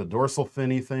got like the dorsal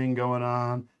finny thing going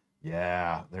on.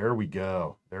 Yeah, there we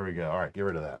go. There we go. All right, get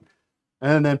rid of that.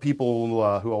 And then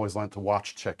people who always like to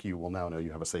watch check you will now know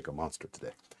you have a Seiko monster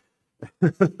today.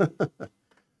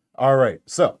 All right,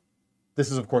 so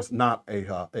this is of course not a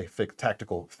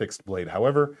tactical fixed blade.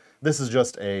 However, this is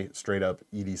just a straight up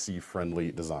EDC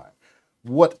friendly design.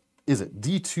 What is it?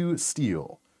 D2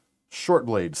 steel, short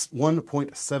blades,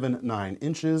 1.79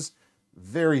 inches,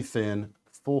 very thin,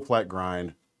 full flat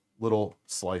grind, little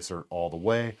slicer all the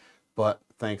way, but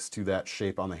thanks to that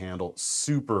shape on the handle,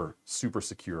 super, super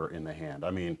secure in the hand.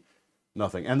 I mean,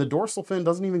 nothing. And the dorsal fin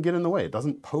doesn't even get in the way. It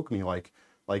doesn't poke me like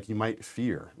you might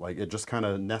fear. Like it just kind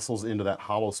of nestles into that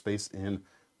hollow space in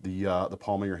the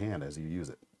palm of your hand as you use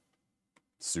it.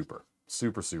 Super,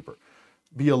 super, super.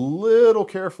 Be a little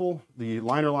careful. The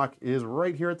liner lock is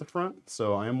right here at the front,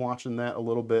 so I am watching that a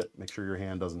little bit. Make sure your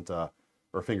hand doesn't,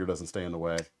 or finger doesn't stay in the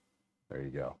way. There you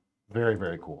go. Very,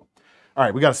 very cool. All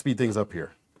right, we got to speed things up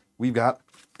here. We've got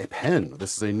a pen.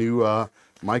 This is a new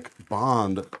Mike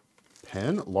Bond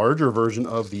pen, larger version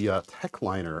of the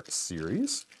Techliner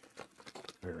series.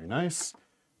 Very nice.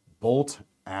 Bolt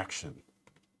action.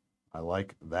 I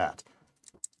like that.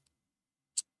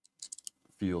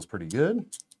 Feels pretty good.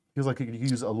 Feels like you could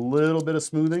use a little bit of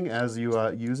smoothing as you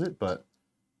use it, but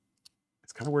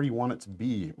it's kind of where you want it to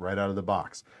be right out of the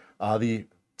box. The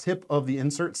tip of the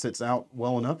insert sits out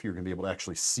well enough. You're going to be able to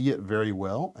actually see it very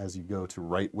well as you go to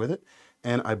write with it.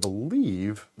 And I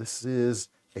believe this is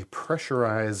a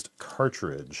pressurized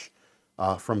cartridge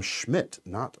from Schmidt,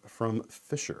 not from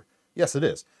Fisher. Yes, it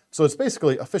is. So it's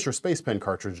basically a Fisher Space Pen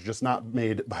cartridge, just not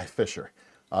made by Fisher.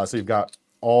 So you've got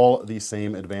all the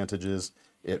same advantages.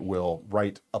 It will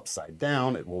write upside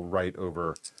down. It will write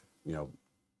over, you know,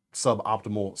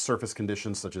 suboptimal surface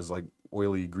conditions such as like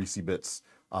oily, greasy bits.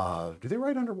 Do they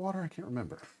write underwater? I can't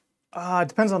remember. It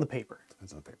depends on the paper.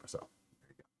 Depends on the paper. So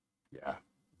there you go. Yeah,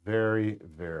 very,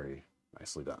 very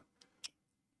nicely done.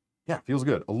 Yeah, feels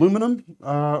good. Aluminum,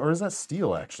 or is that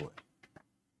steel actually?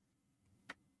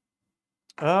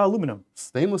 Aluminum.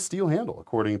 Stainless steel handle,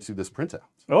 according to this printout.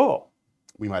 Oh.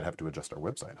 We might have to adjust our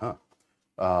website, huh?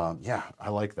 Yeah, I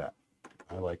like that.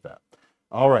 I like that.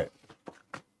 All right.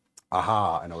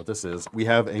 Aha, I know what this is. We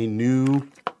have a new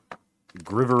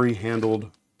Grivery handled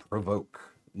Provoke.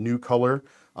 New color,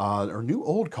 or new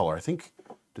old color. I think,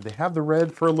 did they have the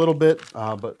red for a little bit?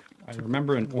 But I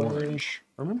remember an orange.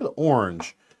 I remember the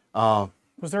orange. Was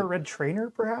there a red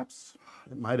trainer, perhaps?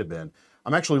 It might have been.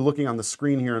 I'm actually looking on the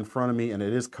screen here in front of me, and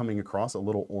it is coming across a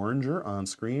little oranger on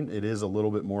screen. It is a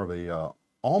little bit more of a,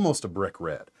 almost a brick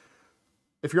red.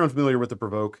 If you're unfamiliar with the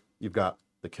Provoke, you've got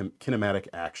the kinematic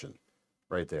action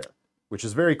right there, which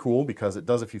is very cool because it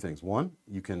does a few things. One,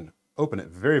 you can open it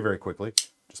very, very quickly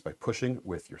just by pushing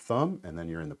with your thumb, and then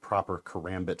you're in the proper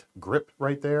karambit grip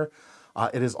right there.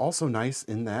 It is also nice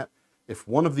in that if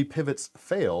one of the pivots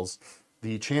fails,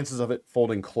 the chances of it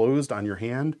folding closed on your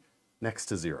hand, next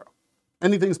to zero.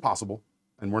 Anything's possible,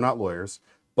 and we're not lawyers,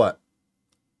 but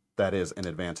that is an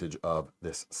advantage of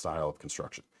this style of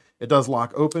construction. It does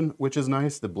lock open, which is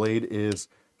nice. The blade is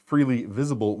freely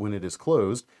visible when it is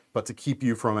closed, but to keep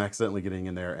you from accidentally getting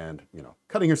in there and, you know,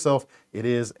 cutting yourself, it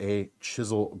is a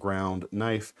chisel ground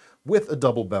knife with a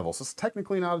double bevel. So it's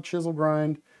technically not a chisel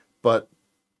grind, but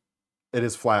it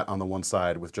is flat on the one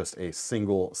side with just a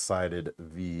single-sided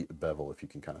V bevel, if you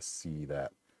can kind of see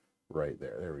that right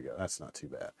there. There we go. That's not too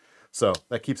bad. So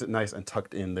that keeps it nice and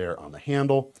tucked in there on the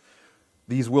handle.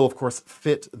 These will, of course,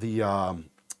 fit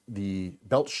the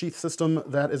belt sheath system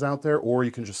that is out there, or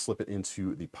you can just slip it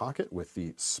into the pocket with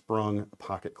the sprung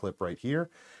pocket clip right here.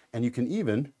 And you can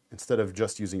even, instead of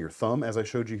just using your thumb, as I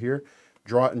showed you here,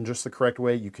 draw it in just the correct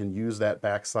way. You can use that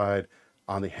backside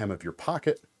on the hem of your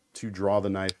pocket to draw the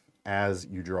knife as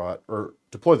you draw it, or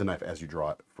deploy the knife as you draw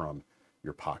it from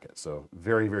your pocket. So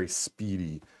very, very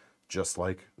speedy, just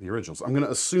like the originals. I'm going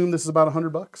to assume this is about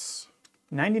 $100.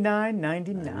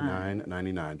 $99.99.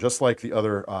 $99.99. Just like the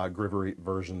other Grivery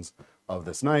versions of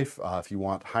this knife. If you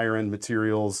want higher end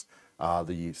materials,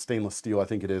 the stainless steel, I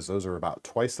think it is, those are about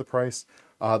twice the price.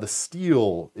 The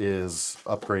steel is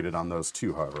upgraded on those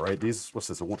too, however, right? These, what's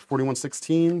this, a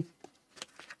 4116?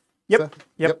 Yep.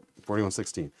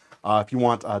 4116. If you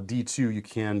want D2, you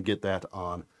can get that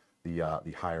on the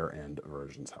higher end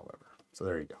versions, however. So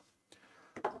there you go.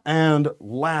 And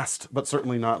last but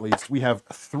certainly not least, we have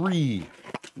 3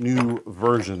 new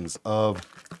versions of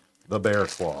the Bear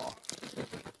Claw.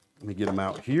 Let me get them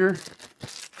out here.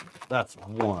 That's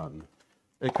one.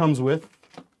 It comes with,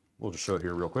 we'll just show it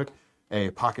here real quick, a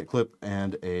pocket clip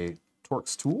and a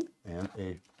Torx tool and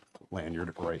a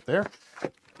lanyard right there.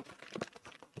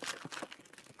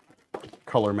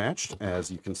 Color matched,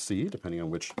 as you can see, depending on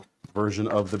which version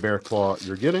of the Bear Claw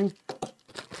you're getting.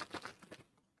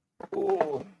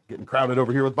 Oh, getting crowded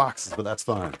over here with boxes, but that's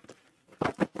fine.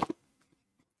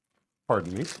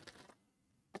 Pardon me.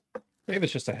 Dave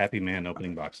is just a happy man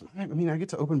opening boxes. I mean, I get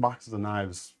to open boxes of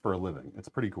knives for a living. It's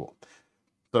pretty cool.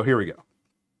 So here we go.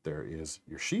 There is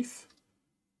your sheath.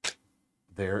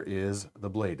 There is the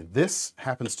blade. This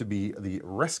happens to be the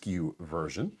rescue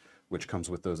version, which comes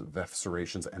with those VEF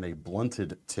serrations and a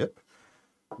blunted tip.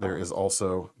 There is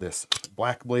also this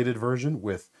black bladed version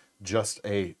with just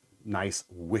a nice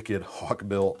wicked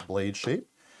hawkbill blade shape.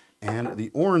 And the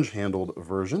orange handled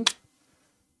version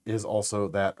is also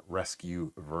that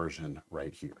rescue version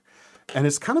right here. And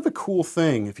it's kind of a cool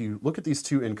thing. If you look at these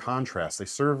two in contrast, they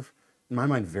serve, in my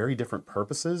mind, very different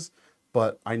purposes.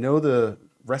 But I know the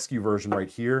rescue version right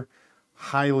here,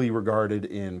 highly regarded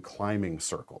in climbing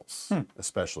circles,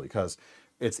 especially because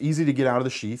it's easy to get out of the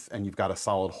sheath and you've got a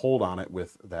solid hold on it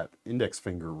with that index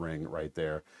finger ring right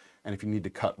there. And if you need to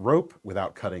cut rope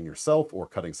without cutting yourself or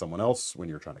cutting someone else when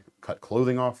you're trying to cut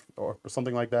clothing off or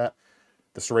something like that,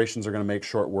 the serrations are going to make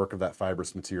short work of that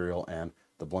fibrous material, and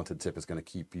the blunted tip is going to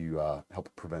keep you, help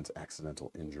prevent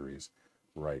accidental injuries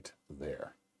right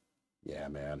there. Yeah,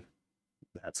 man,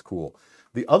 that's cool.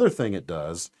 The other thing it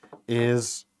does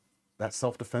is that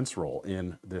self-defense roll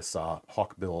in this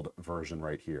hawk-billed version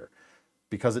right here.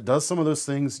 Because it does some of those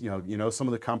things, you know, some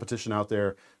of the competition out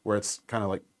there where it's kind of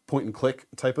like point and click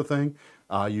type of thing.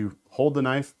 You hold the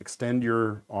knife, extend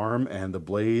your arm, and the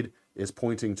blade is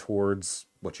pointing towards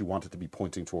what you want it to be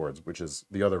pointing towards, which is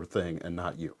the other thing and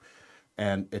not you.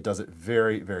 And it does it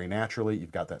very, very naturally.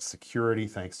 You've got that security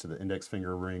thanks to the index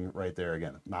finger ring right there.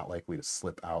 Again, not likely to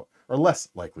slip out, or less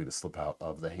likely to slip out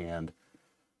of the hand.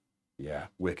 Yeah,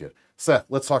 wicked. Seth,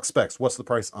 let's talk specs. What's the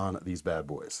price on these bad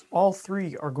boys? All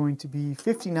 3 are going to be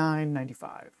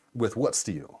 $59.95. With what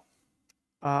steel?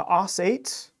 AUS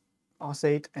 8, AUS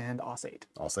 8, and AUS 8.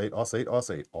 AUS 8, AUS 8, AUS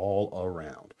 8, all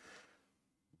around.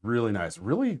 Really nice,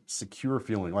 really secure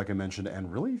feeling, like I mentioned,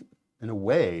 and really, in a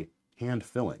way,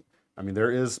 hand-filling. I mean, there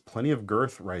is plenty of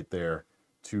girth right there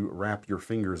to wrap your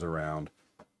fingers around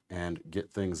and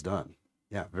get things done.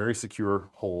 Yeah, very secure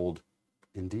hold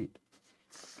indeed.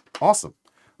 Awesome.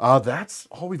 That's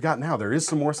all we've got now. There is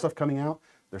some more stuff coming out.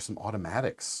 There's some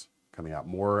automatics coming out,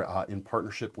 more in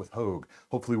partnership with Hogue.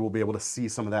 Hopefully we'll be able to see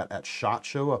some of that at SHOT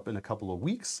Show up in a couple of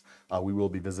weeks. We will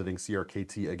be visiting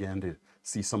CRKT again to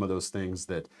see some of those things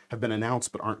that have been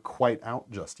announced but aren't quite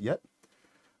out just yet.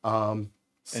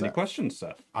 Any questions,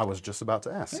 Seth? I was just about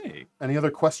to ask. Hey. Any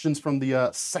other questions from the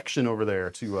section over there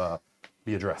to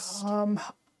be addressed?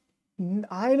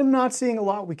 I am not seeing a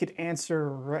lot we could answer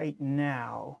right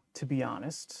now, to be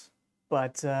honest.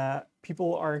 But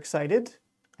people are excited.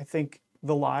 I think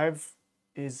the live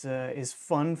is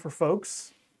fun for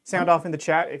folks. Sound off in the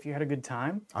chat if you had a good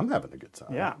time. I'm having a good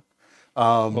time. Yeah.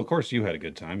 Well, of course you had a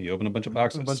good time. You opened a bunch of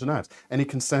boxes. A bunch of knives. Any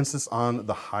consensus on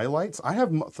the highlights? I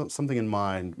have something in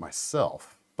mind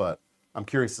myself, but I'm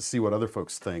curious to see what other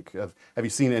folks think. Have you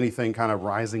seen anything kind of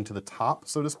rising to the top,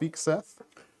 so to speak, Seth?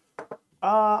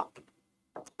 The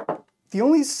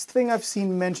only thing I've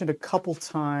seen mentioned a couple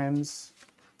times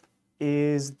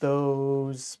is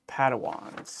those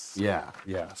Padawans. Yeah,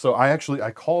 yeah. So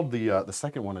I called the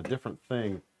second one a different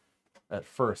thing at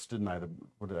first, didn't I?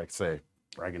 What did I say?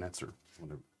 Dragonets or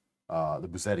the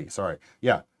Buzetti, sorry.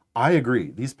 Yeah, I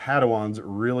agree. These Padawans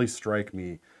really strike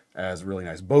me as really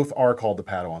nice. Both are called the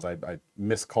Padawans. I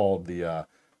miscalled the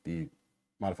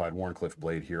modified Warncliffe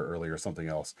blade here earlier, something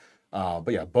else. But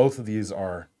yeah, both of these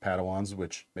are Padawans,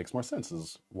 which makes more sense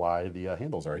is why the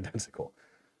handles are identical.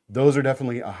 Those are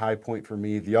definitely a high point for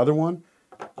me. The other one,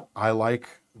 I like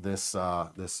this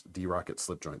this D-Rocket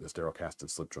slip joint, this Darrow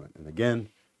casted slip joint. And again,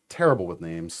 terrible with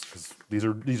names because these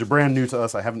are brand new to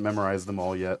us. I haven't memorized them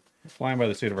all yet. Flying by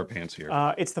the seat of our pants here.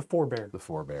 It's the Forebear. The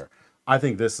Forebear. I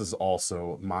think this is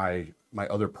also my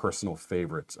other personal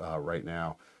favorite right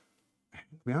now. To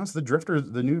be honest,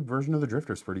 the new version of the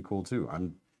Drifter is pretty cool too.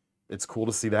 It's cool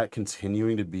to see that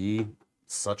continuing to be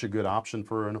such a good option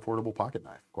for an affordable pocket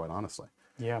knife, quite honestly.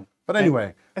 Yeah. But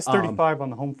anyway, S35 on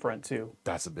the home front too.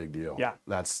 that's a big deal. Yeah.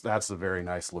 That's a very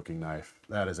nice looking knife.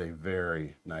 That is a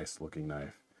very nice looking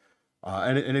knife.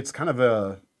 And it's kind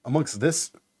of amongst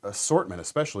this assortment,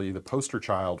 especially the poster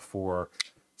child for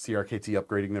CRKT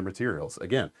upgrading their materials.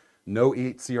 Again, no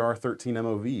 8CR13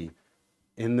 MOV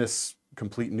in this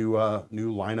complete new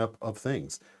lineup of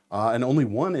things. And only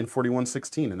one in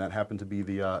 4116, and that happened to be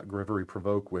the Grivery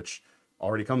Provoke, which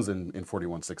already comes in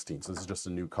 4116. So this is just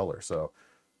a new color. So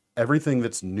everything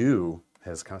that's new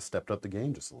has kind of stepped up the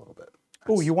game just a little bit.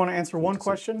 Oh, you want to answer one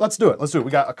question? Let's do it.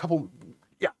 We got a couple.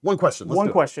 Yeah, one question.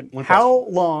 One question. How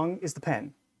long is the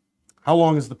pen? How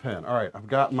long is the pen? All right, I've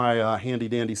got my handy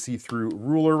dandy see-through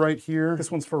ruler right here.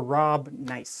 This one's for Rob.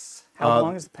 Nice. How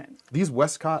long is the pen? These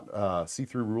Westcott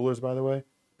see-through rulers, by the way,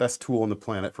 best tool on the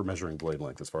planet for measuring blade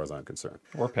length as far as I'm concerned.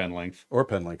 Or pen length. Or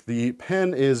pen length. The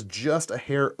pen is just a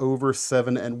hair over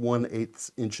 7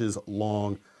 1/8 inches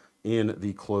long in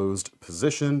the closed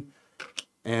position.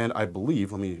 And I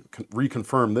believe, let me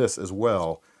reconfirm this as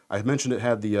well. I mentioned it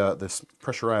had the this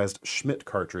pressurized Schmidt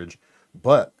cartridge,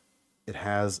 but it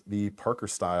has the Parker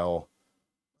style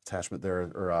attachment there,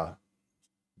 or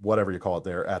whatever you call it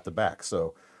there at the back.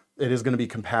 So it is going to be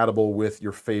compatible with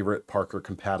your favorite Parker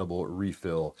compatible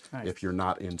refill. Nice. If you're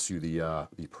not into the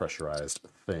pressurized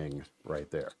thing right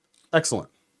there. Excellent.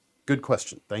 Good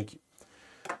question. Thank you.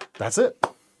 That's it.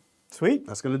 Sweet.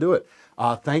 That's going to do it.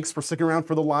 Thanks for sticking around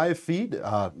for the live feed.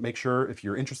 Make sure if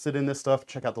you're interested in this stuff,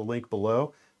 check out the link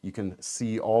below. You can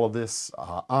see all of this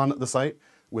on the site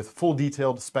with full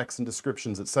detailed specs and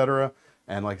descriptions, etc.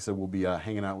 And like I said, we'll be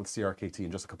hanging out with CRKT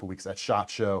in just a couple weeks at SHOT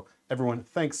Show. Everyone,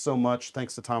 thanks so much.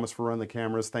 Thanks to Thomas for running the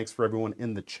cameras. Thanks for everyone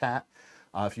in the chat.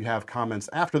 If you have comments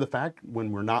after the fact,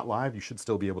 when we're not live, you should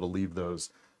still be able to leave those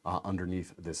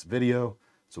underneath this video.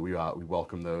 So we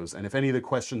welcome those. And if any of the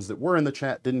questions that were in the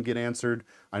chat didn't get answered,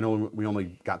 I know we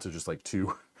only got to just like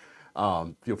 2,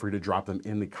 feel free to drop them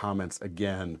in the comments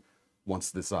again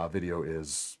once this video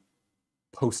is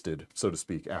posted, so to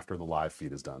speak, after the live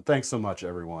feed is done. Thanks so much,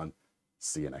 everyone.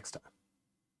 See you next time.